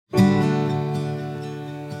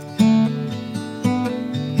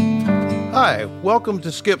Hi, welcome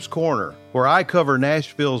to Skip's Corner, where I cover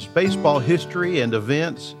Nashville's baseball history and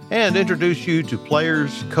events and introduce you to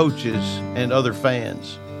players, coaches, and other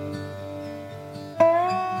fans.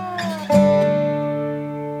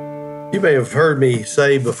 You may have heard me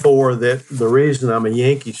say before that the reason I'm a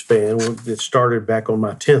Yankees fan, it started back on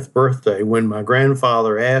my 10th birthday when my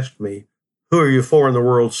grandfather asked me, "Who are you for in the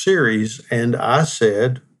World Series?" And I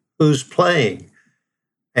said, "Who's playing?"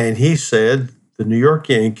 And he said, "The New York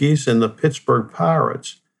Yankees and the Pittsburgh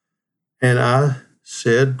Pirates." And I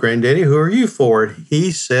said, "Granddaddy, who are you for?"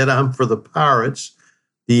 He said, "I'm for the Pirates.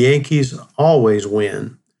 The Yankees always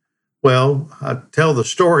win." Well, I tell the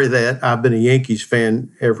story that I've been a Yankees fan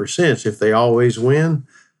ever since. If they always win,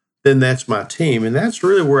 then that's my team. And that's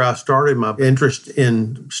really where I started my interest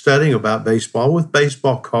in studying about baseball, with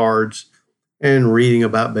baseball cards and reading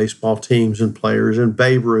about baseball teams and players, and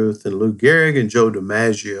Babe Ruth and Lou Gehrig and Joe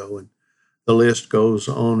DiMaggio, and the list goes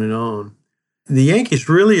on and on. The Yankees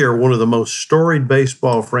really are one of the most storied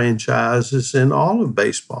baseball franchises in all of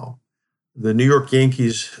baseball. The New York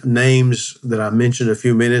Yankees names that I mentioned a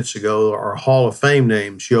few minutes ago are Hall of Fame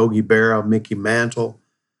names: Yogi Berra, Mickey Mantle,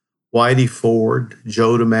 Whitey Ford,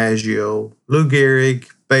 Joe DiMaggio, Lou Gehrig,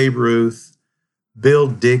 Babe Ruth, Bill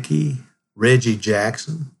Dickey, Reggie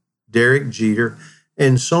Jackson, Derek Jeter,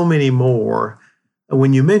 and so many more.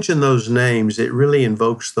 When you mention those names, it really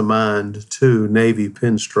invokes the mind to Navy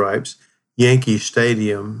pinstripes, Yankee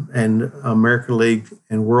Stadium, and American League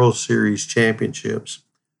and World Series championships.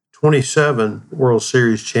 27 World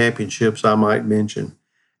Series championships, I might mention.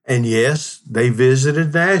 And yes, they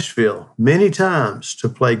visited Nashville many times to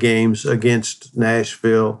play games against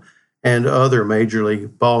Nashville and other Major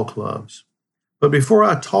League ball clubs. But before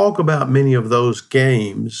I talk about many of those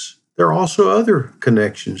games, there are also other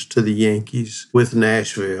connections to the Yankees with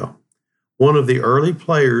Nashville. One of the early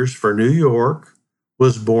players for New York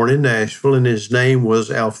was born in Nashville, and his name was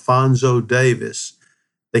Alphonso Davis.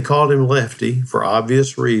 They called him Lefty for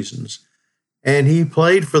obvious reasons. And he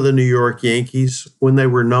played for the New York Yankees when they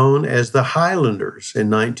were known as the Highlanders in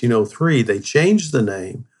 1903. They changed the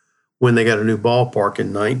name when they got a new ballpark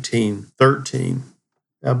in 1913.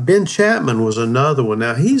 Now, Ben Chapman was another one.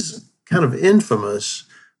 Now, he's kind of infamous.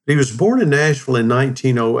 He was born in Nashville in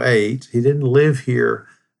 1908. He didn't live here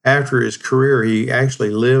after his career. He actually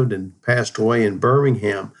lived and passed away in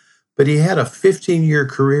Birmingham. But he had a 15-year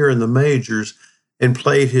career in the majors and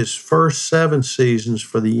played his first 7 seasons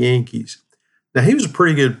for the Yankees. Now, he was a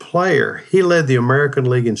pretty good player. He led the American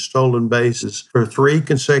League in stolen bases for 3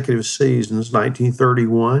 consecutive seasons,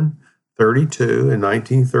 1931, 32, and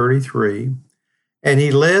 1933. And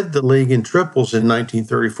he led the league in triples in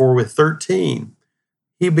 1934 with 13.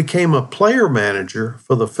 He became a player manager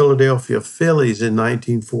for the Philadelphia Phillies in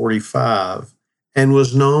 1945 and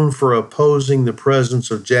was known for opposing the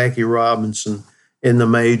presence of Jackie Robinson in the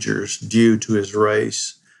majors due to his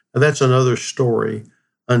race. Now, that's another story.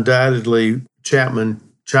 Undoubtedly, Chapman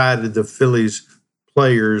chided the Phillies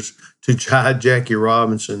players to chide Jackie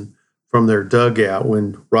Robinson from their dugout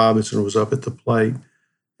when Robinson was up at the plate.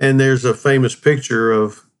 And there's a famous picture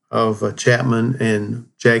of Chapman and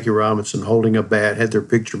Jackie Robinson holding a bat, had their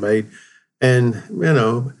picture made. And,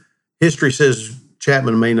 history says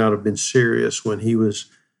Chapman may not have been serious when he was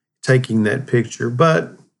taking that picture.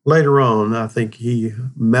 But later on, I think he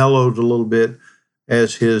mellowed a little bit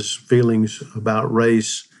as his feelings about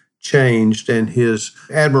race changed and his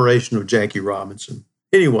admiration of Jackie Robinson.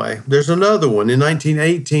 Anyway, there's another one. In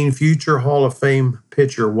 1918, future Hall of Fame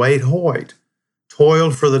pitcher Wade Hoyt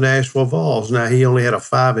toiled for the Nashville Vols. Now, he only had a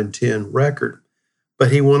 5-10 record,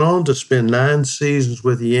 but he went on to spend 9 seasons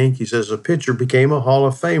with the Yankees as a pitcher, became a Hall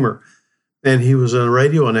of Famer, and he was a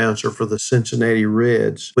radio announcer for the Cincinnati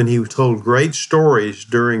Reds when he told great stories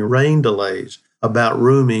during rain delays about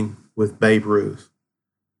rooming with Babe Ruth.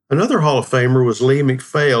 Another Hall of Famer was Lee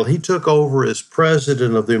MacPhail. He took over as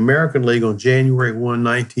president of the American League on January 1,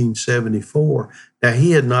 1974. Now,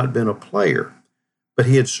 he had not been a player, but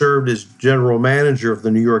he had served as general manager of the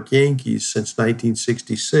New York Yankees since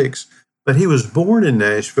 1966. But he was born in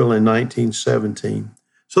Nashville in 1917.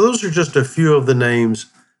 So those are just a few of the names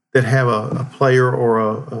that have a player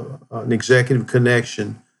or an executive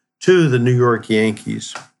connection to the New York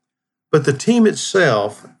Yankees. But the team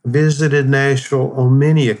itself visited Nashville on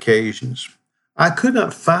many occasions. I could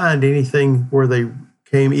not find anything where they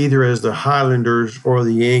came either as the Highlanders or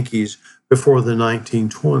the Yankees before the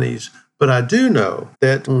 1920s. But I do know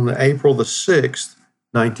that on April the 6th,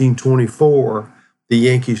 1924, the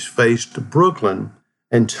Yankees faced Brooklyn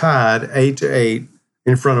and tied 8-8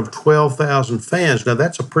 in front of 12,000 fans. Now,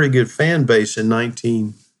 that's a pretty good fan base in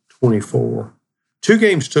 1924. 2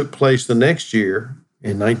 games took place the next year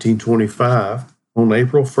in 1925 on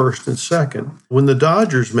April 1st and 2nd, when the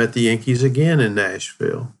Dodgers met the Yankees again in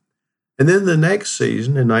Nashville. And then the next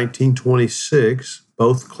season, in 1926,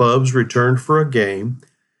 both clubs returned for a game.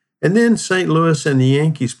 And then St. Louis and the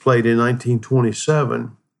Yankees played in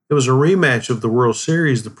 1927. It was a rematch of the World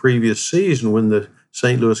Series the previous season when the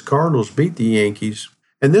St. Louis Cardinals beat the Yankees.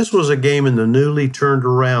 And this was a game in the newly turned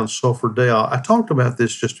around Sulphur Dell. I talked about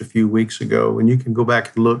this just a few weeks ago, and you can go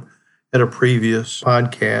back and look at a previous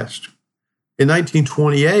podcast. In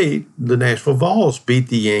 1928, the Nashville Vols beat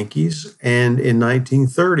the Yankees, and in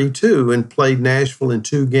 1932, and played Nashville in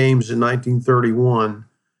 2 games in 1931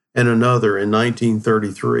 and another in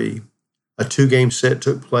 1933. A 2-game set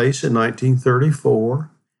took place in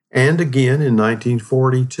 1934 and again in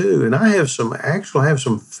 1942. And I have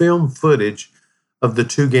some film footage of the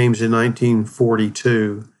 2 games in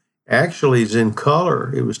 1942. Actually, it's in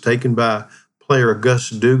color. It was taken by player Gus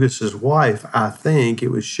Dugas's wife, I think. It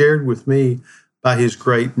was shared with me by his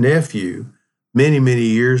great nephew many, many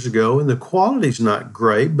years ago. And the quality's not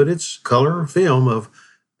great, but it's color film of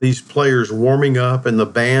these players warming up and the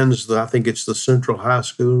bands. I think it's the Central High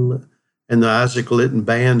School and the Isaac Litton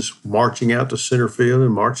bands marching out to center field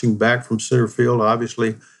and marching back from center field,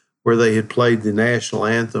 obviously, where they had played the national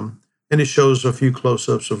anthem. And it shows a few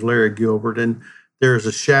close-ups of Larry Gilbert. And there's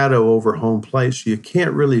a shadow over home plate, so you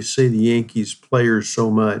can't really see the Yankees players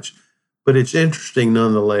so much. But it's interesting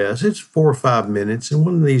nonetheless. It's 4 or 5 minutes, and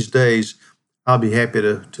one of these days I'll be happy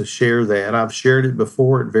to share that. I've shared it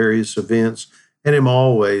before at various events, and am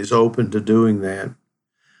always open to doing that.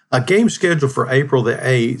 A game scheduled for April the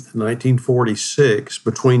 8th, 1946,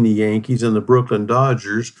 between the Yankees and the Brooklyn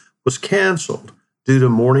Dodgers was canceled due to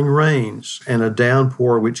morning rains and a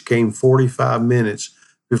downpour which came 45 minutes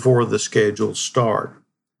before the scheduled start.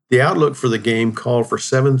 The outlook for the game called for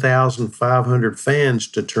 7,500 fans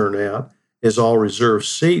to turn out, as all reserved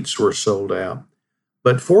seats were sold out.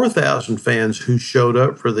 But 4,000 fans who showed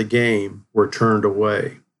up for the game were turned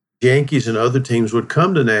away. The Yankees and other teams would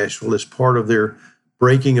come to Nashville as part of their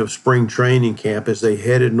breaking of spring training camp as they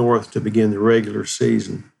headed north to begin the regular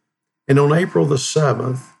season. And on April the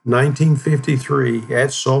 7th, 1953,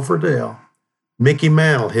 at Sulphur Dell, Mickey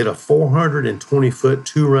Mantle hit a 420-foot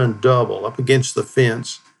 2-run double up against the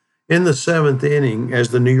fence in the 7th inning as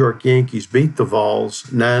the New York Yankees beat the Vols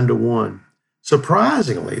 9-1.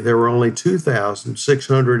 Surprisingly, there were only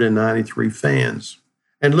 2,693 fans.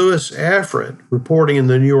 And Louis Affred, reporting in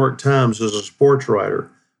the New York Times as a sports writer,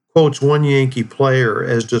 quotes one Yankee player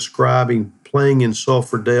as describing playing in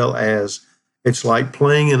Sulphur Dell as, "It's like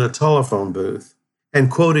playing in a telephone booth," and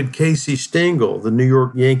quoted Casey Stengel, the New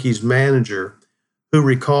York Yankees manager, who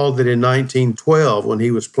recalled that in 1912, when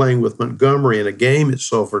he was playing with Montgomery in a game at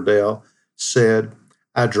Sulphur Dell, said,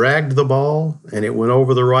 "I dragged the ball, and it went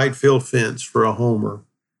over the right field fence for a homer."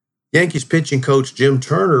 Yankees pitching coach Jim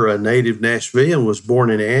Turner, a native Nashvilleian, was born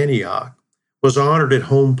in Antioch, was honored at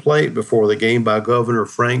home plate before the game by Governor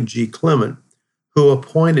Frank G. Clement, who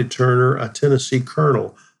appointed Turner a Tennessee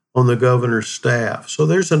colonel on the governor's staff. So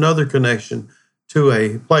there's another connection to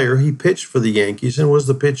a player. He pitched for the Yankees and was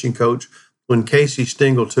the pitching coach when Casey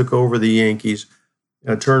Stengel took over the Yankees.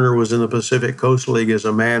 Turner was in the Pacific Coast League as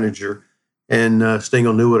a manager, and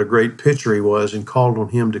Stengel knew what a great pitcher he was and called on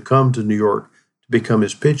him to come to New York to become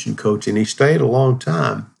his pitching coach, and he stayed a long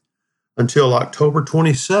time until October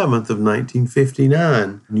 27th of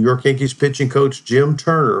 1959. New York Yankees pitching coach Jim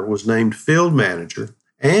Turner was named field manager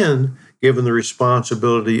and given the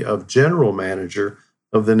responsibility of general manager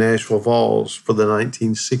of the Nashville Vols for the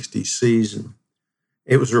 1960 season.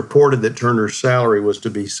 It was reported that Turner's salary was to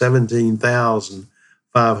be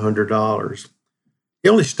 $17,500. He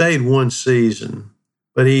only stayed one season,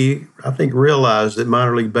 but he, I think, realized that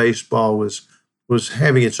minor league baseball was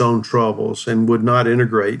having its own troubles and would not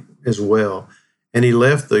integrate as well. And he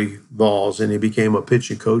left the Vols and he became a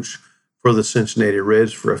pitching coach for the Cincinnati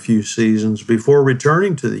Reds for a few seasons before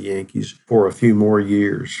returning to the Yankees for a few more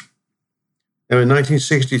years. Now, in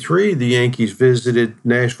 1963, the Yankees visited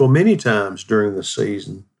Nashville many times during the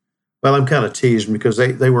season. Well, I'm kind of teasing because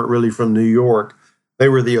they weren't really from New York. They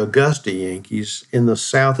were the Augusta Yankees in the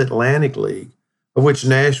South Atlantic League, of which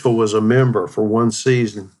Nashville was a member for one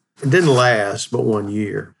season. It didn't last but 1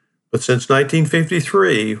 year. But since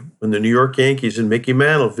 1953, when the New York Yankees and Mickey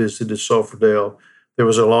Mantle visited Sulphur Dell, there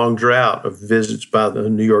was a long drought of visits by the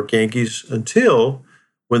New York Yankees until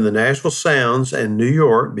when the Nashville Sounds and New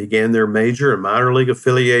York began their major and minor league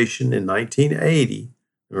affiliation in 1980.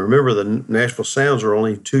 And remember, the Nashville Sounds were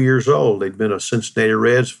only 2 years old. They'd been a Cincinnati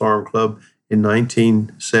Reds farm club in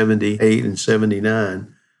 1978 and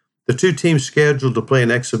 79. The two teams scheduled to play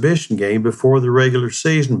an exhibition game before the regular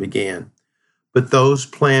season began. But those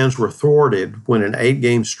plans were thwarted when an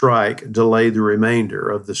 8-game strike delayed the remainder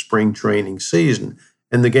of the spring training season,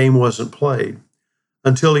 and the game wasn't played.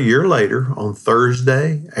 Until a year later, on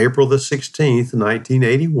Thursday, April the 16th,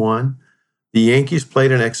 1981, the Yankees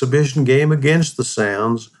played an exhibition game against the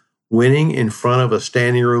Sounds, winning in front of a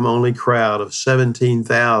standing room only crowd of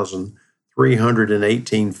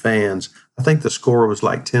 17,318 fans. I think the score was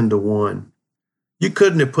like 10-1. You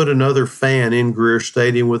couldn't have put another fan in Greer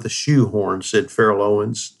Stadium with a shoehorn, said Farrell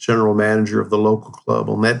Owens, general manager of the local club,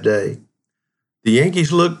 on that day. The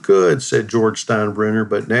Yankees looked good, said George Steinbrenner,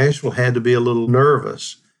 but Nashville had to be a little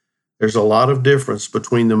nervous. There's a lot of difference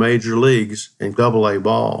between the major leagues and Double-A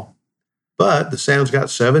ball. But the Sounds got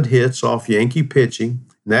 7 hits off Yankee pitching,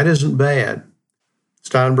 and that isn't bad.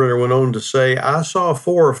 Steinbrenner went on to say, I saw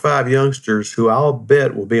 4 or 5 youngsters who I'll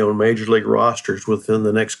bet will be on major league rosters within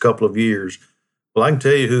the next couple of years. Well, I can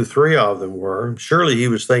tell you who 3 of them were. Surely he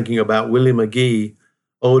was thinking about Willie McGee,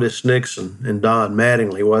 Otis Nixon, and Don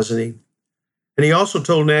Mattingly, wasn't he? And he also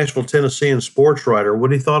told Nashville Tennessean sports writer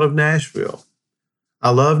what he thought of Nashville. I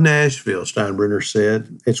love Nashville, Steinbrenner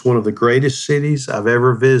said. It's one of the greatest cities I've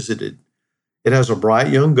ever visited. It has a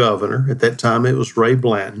bright young governor, at that time it was Ray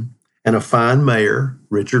Blanton, and a fine mayor,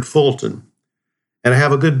 Richard Fulton. And I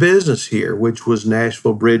have a good business here, which was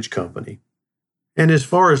Nashville Bridge Company. And as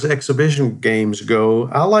far as exhibition games go,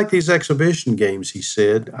 I like these exhibition games, he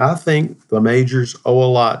said. I think the majors owe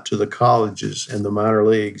a lot to the colleges and the minor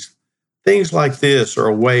leagues. Things like this are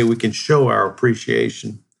a way we can show our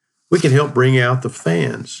appreciation. We can help bring out the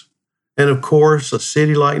fans. And of course, a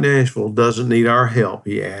city like Nashville doesn't need our help,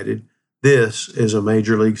 he added. This is a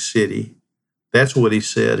major league city. That's what he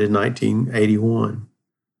said in 1981.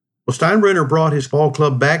 Well, Steinbrenner brought his ball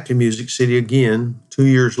club back to Music City again 2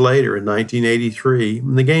 years later in 1983,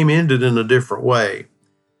 and the game ended in a different way.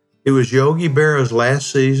 It was Yogi Berra's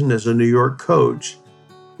last season as a New York coach.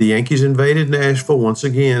 The Yankees invaded Nashville once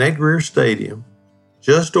again at Greer Stadium,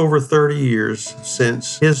 just over 30 years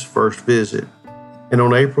since his first visit. And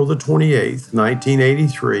on April the 28th,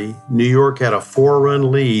 1983, New York had a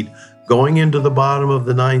 4-run lead going into the bottom of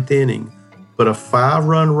the 9th inning, but a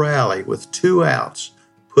 5-run rally with 2 outs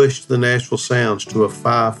pushed the Nashville Sounds to a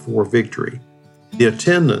 5-4 victory. The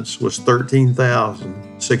attendance was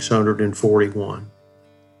 13,641.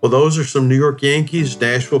 Well, those are some New York Yankees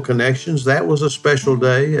Nashville connections. That was a special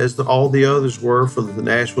day, as all the others were for the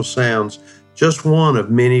Nashville Sounds, just one of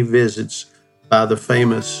many visits by the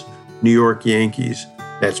famous New York Yankees.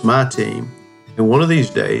 That's my team. And one of these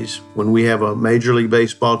days, when we have a Major League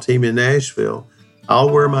Baseball team in Nashville, I'll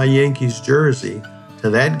wear my Yankees jersey to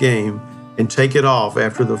that game and take it off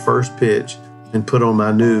after the first pitch and put on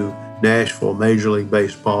my new Nashville Major League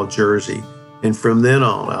Baseball jersey. And from then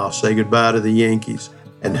on, I'll say goodbye to the Yankees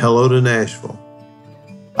and hello to Nashville.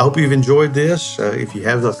 I hope you've enjoyed this. If you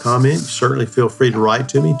have a comment, certainly feel free to write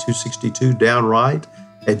to me,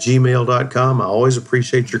 262downright@gmail.com. I always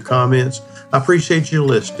appreciate your comments. I appreciate you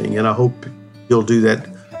listening, and I hope you'll do that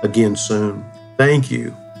again soon. Thank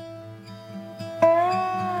you.